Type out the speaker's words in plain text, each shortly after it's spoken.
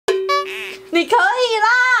你可以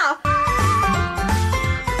啦。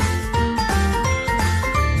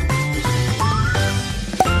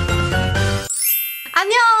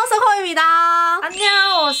안녕，是慧米的。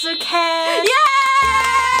안녕，我是 Kat。耶！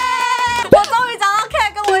我终于找到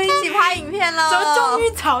Kat 跟我一起拍影片了。终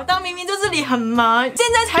于找到，明明就是你很忙，现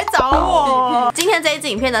在才找我。今天这一支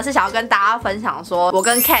影片呢，是想要跟大家分享说，我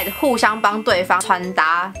跟 Kat 互相帮对方穿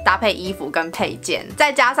搭、搭配衣服跟配件，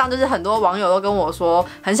再加上就是很多网友都跟我说，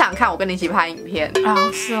很想看我跟你一起拍影片。啊，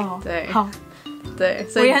是哦。对，好。对，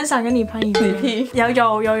我也很想跟你拍影片。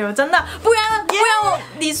有，真的，不然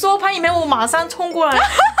你说拍影片，我马上冲过来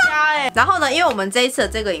加哎。然后呢，因为我们这一次的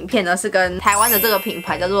这个影片呢，是跟台湾的这个品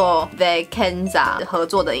牌叫做 VA 合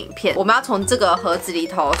作的影片，我们要从这个盒子里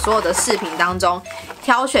头所有的饰品当中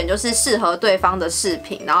挑选就是适合对方的饰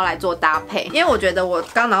品，然后来做搭配。因为我觉得我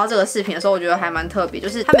刚拿到这个饰品的时候，我觉得还蛮特别，就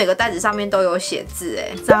是它每个袋子上面都有写字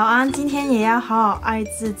哎。早安，今天也要好好爱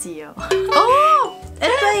自己哦。哦。哎，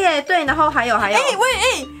对耶，对，然后还有，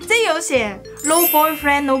这有写 no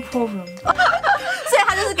boyfriend no problem， 所以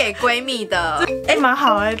它就是给闺蜜的，哎，蛮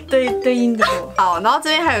好哎，对应的。好，然后这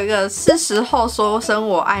边还有一个是时候说声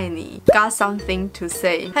我爱你 ，got something to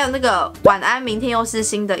say， 还有那个晚安，明天又是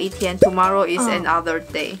新的一天 ，tomorrow is another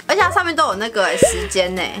day， 而且它上面都有那个时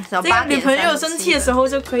间呢，什么8点37分。女朋友生气的时候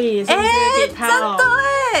就可以直接给她了。真的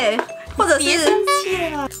哎。或者是别生气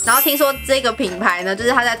了。然后听说这个品牌呢，就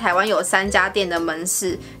是它在台湾有3家店的门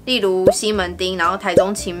市，例如西门町，然后台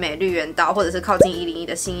中勤美、绿园道，或者是靠近101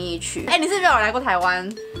的信义区。哎，你是没有来过台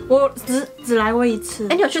湾？我只来过一次。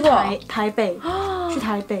哎，你有去过台北？去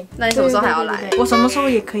台北。那你什么时候还要来？我什么时候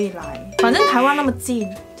也可以来，反正台湾那么近，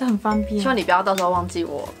就很方便。希望你不要到时候忘记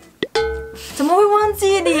我。怎么会忘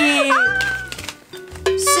记你？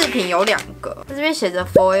饰品有2个，它这边写着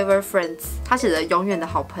Forever Friends， 它写着永远的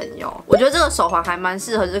好朋友。我觉得这个手环还蛮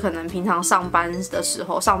适合，就是可能平常上班的时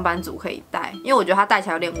候，上班族可以戴，因为我觉得它戴起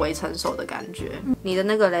来有点微成熟的感觉。你的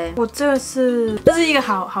那个嘞？我这是一个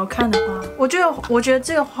好看的花，我觉得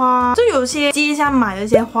这个花，就有些街上买的一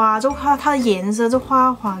些花，就它的颜色，就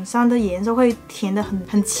花环上的颜色会填的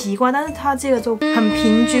很奇怪，但是它这个就很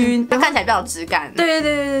平均，它看起来比较有质感。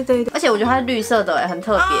对，而且我觉得它是绿色的，很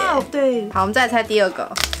特别。对。好，我们再来猜第2个。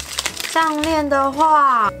项链的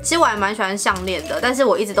话，其实我还蛮喜欢项链的，但是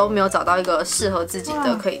我一直都没有找到一个适合自己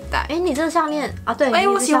的可以戴。哎，你这个项链啊，对，哎，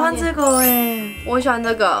我喜欢这个哎，我喜欢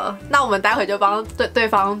这个。那我们待会就帮对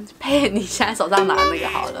方配你现在手上拿的那个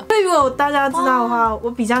好了。如果大家知道的话，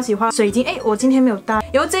我比较喜欢水晶。哎，我今天没有戴，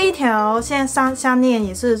然后这一条现在项链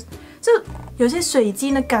也是，就有些水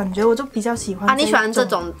晶的感觉，我就比较喜欢。啊，你喜欢这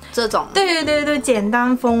种？对，简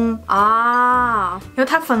单风啊。然后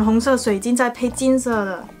它粉红色水晶再配金色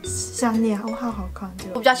的项链，好看。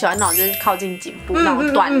我比较喜欢那种就是靠近颈部那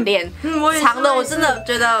种短链，长的我真的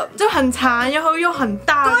觉得就很长，然后又很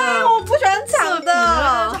大的。对，我不喜欢长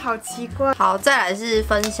的，好奇怪。好，再来是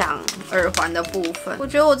分享耳环的部分。我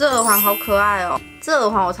觉得我这耳环好可爱哦。这耳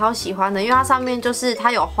环我超喜欢的，因为它上面就是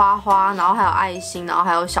它有花，然后还有爱心，然后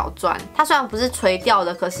还有小钻。它虽然不是垂吊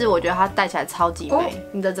的，可是我觉得它戴起来超级美。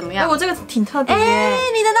你的怎么样？我这个挺特别。哎，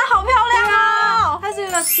你的那好漂亮哦！它是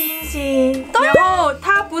一个星星，然后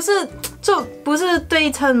它不是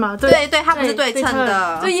对称嘛？对，它不是对称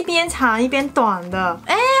的，就一边长一边短的。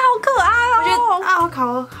哎，好可爱哦！我觉得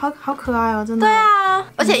啊，好可爱哦，真的。对啊，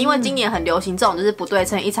而且因为今年很流行这种就是不对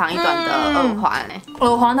称一长一短的耳环。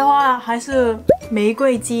耳环的话还是玫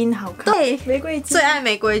瑰金好看。对，玫瑰金最爱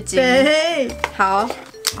玫瑰金。对，好，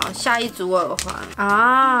下一组耳环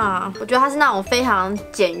啊，我觉得它是那种非常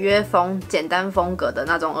简约风、简单风格的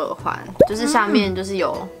那种耳环，就是下面就是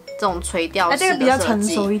有这种垂吊式的设计，这个比较成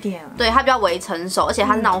熟一点。对，它比较微成熟，而且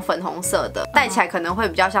它是那种粉红色的，戴起来可能会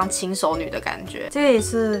比较像轻熟女的感觉。这个也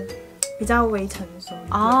是比较微成熟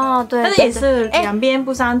哦，对，但是也是两边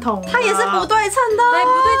不相同，它也是不对称的。对，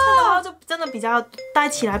不对称的话就真的比较戴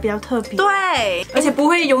起来比较特别。对，而且不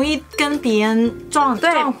会容易跟别人撞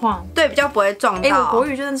晃。对，比较不会撞到。哎，我国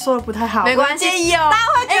语真的说的不太好，没关系哦。大家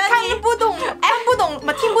会觉得看不懂，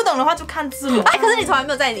听不懂的话就看字母。哎，可是你从来没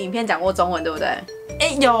有在影片讲过中文，对不对？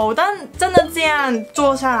哎，有，但真的这样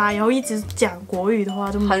坐下来，然后一直讲国语的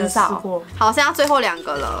话，就没有试过。好，剩下最后2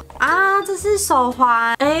个了啊！这是手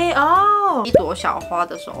环，一朵小花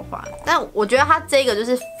的手环。但我觉得它这个就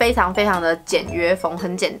是非常非常的简约风，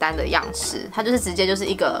很简单的样式，它就是直接就是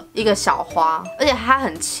一个小花，而且它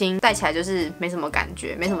很轻，戴起来就是没什么感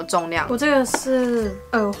觉，没什么重量。我这个是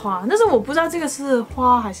耳环，但是我不知道这个是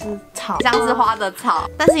花还是草，像是花的草，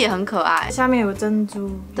但是也很可爱。下面有珍珠，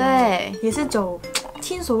对，也是走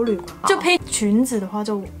轻熟女嘛，就配裙子的话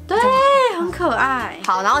就对，很可爱。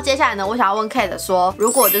好，然后接下来呢，我想要问 Kate 说，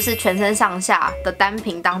如果就是全身上下的单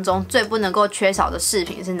品当中最不能够缺少的饰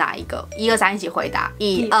品是哪一个？1、2、3，一起回答。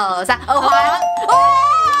1、2、3，耳环。哇，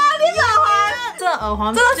你是耳环。这耳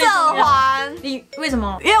环真的是耳环，你为什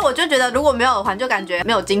么？因为我就觉得如果没有耳环，就感觉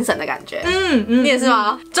没有精神的感觉。你也是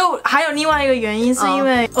吗？就还有另外一个原因，是因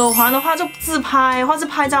为耳环的话，就自拍或是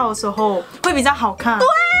拍照的时候会比较好看。对。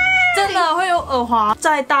真的会有耳环，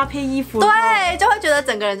再搭配衣服，对，就会觉得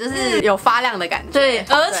整个人就是有发亮的感觉。对，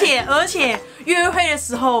而且约会的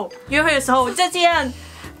时候就这样。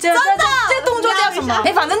这个动作叫什么？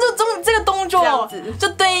反正这个动作就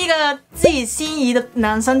对一个自己心仪的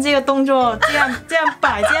男生，这个动作这样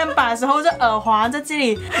摆的时候，这耳环在这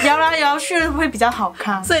里摇来摇去会比较好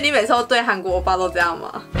看。所以你每次都对韩国欧巴都这样吗？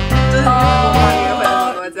就是约会的时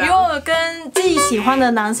候都会这样。如果跟自己喜欢的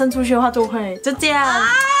男生出去的话，就会就这样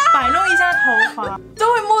摆弄一下头发，就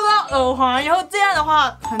会摸到耳环，然后这样的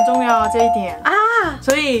话很重要这一点啊。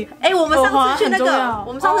所以我们上次去那个，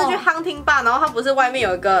我们上次去 hunting bar， 然后它不是外面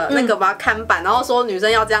有一个那个嘛看板，然后说女生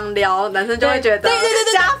要这样撩，男生就会觉得对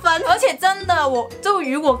加分。而且真的，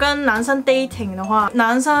如果跟男生 dating 的话，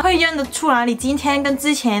男生会认得出来你今天跟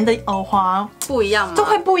之前的耳环不一样吗？就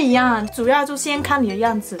会不一样。主要就先看你的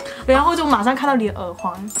样子，然后就马上看到你的耳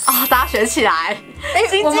环啊！大家学起来，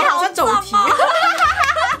我们好像走题。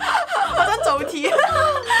好像走题。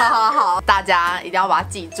好，大家一定要把它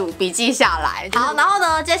记住，笔记下来。好，然后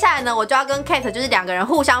呢，接下来呢，我就要跟 Kate 就是2个人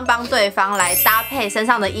互相帮对方来搭配身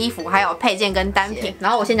上的衣服，还有配件跟单品。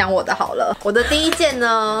然后我先讲我的好了，我的第一件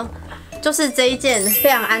呢，就是这一件非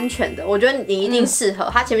常安全的，我觉得你一定适合。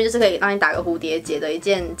它前面就是可以让你打个蝴蝶结的一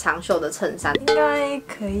件长袖的衬衫，应该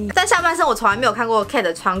可以。但下半身我从来没有看过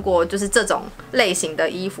Kate 穿过就是这种类型的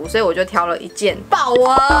衣服，所以我就挑了一件豹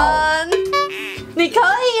纹。你可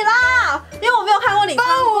以啦，因为我没有看过你穿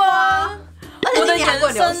过啊。而且我的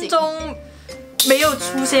人生中没有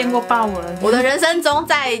出现过豹纹，我的人生中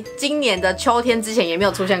在今年的秋天之前也没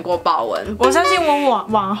有出现过豹纹。我相信我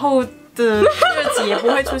往后的日子也不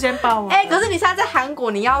会出现豹纹。可是你现在在韩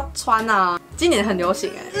国，你要穿啊，今年很流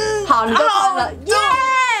行好，你就穿了，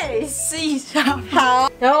耶，试一下。好，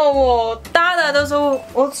然后我搭的都是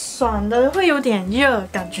我选的会有点热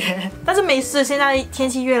感觉，但是没事，现在天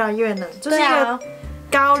气越来越冷，就是一个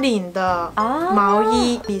高领的毛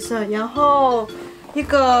衣底色，然后一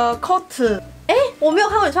个 coat。我没有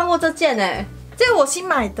看过你穿过这件这个我新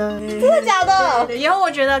买的，真的假的？然后我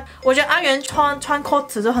觉得阿圆穿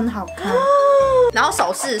coat 就很好看。然后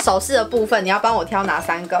首饰的部分，你要帮我挑哪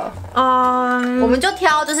3个？我们就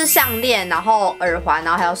挑就是项链，然后耳环，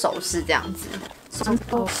然后还有首饰这样子。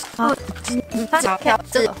挑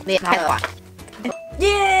这个链还有耳环。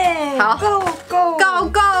耶！好 ，go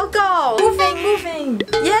moving，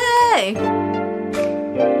 耶！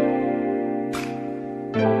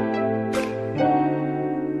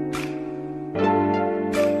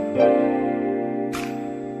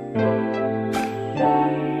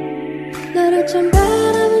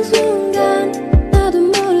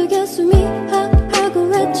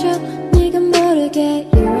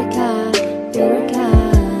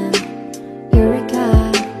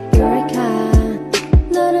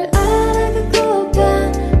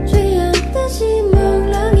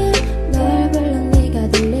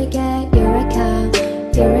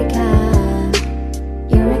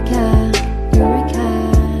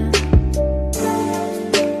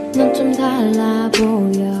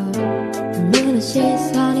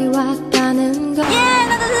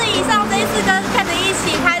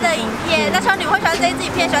那希望你们会喜欢这一支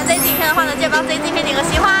影片，喜欢这一支影片的话呢，记得帮这一支影片点个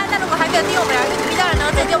喜欢。那如果还没有订阅我们2个 YouTube 频道的人呢，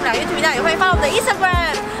这一集我们2个 YouTube 频道也会放我们的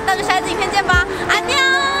Instagram。那就下一支影片见吧，安妞。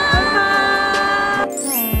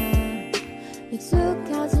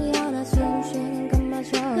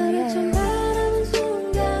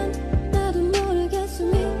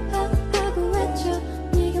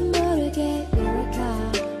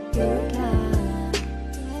You're